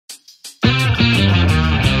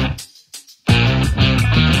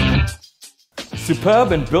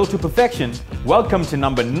Superb and built to perfection, welcome to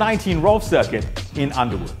number 19 Rolfe Circuit in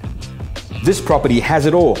Underwood. This property has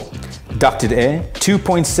it all. Ducted air,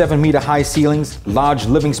 2.7 meter high ceilings, large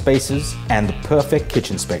living spaces, and the perfect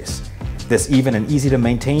kitchen space. There's even an easy to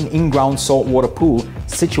maintain in-ground saltwater pool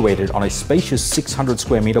situated on a spacious 600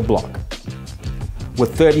 square meter block.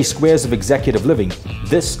 With 30 squares of executive living,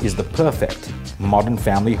 this is the perfect modern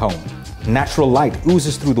family home. Natural light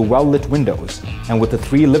oozes through the well-lit windows, and with the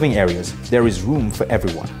 3 living areas, there is room for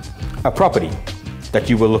everyone. A property that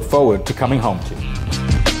you will look forward to coming home to.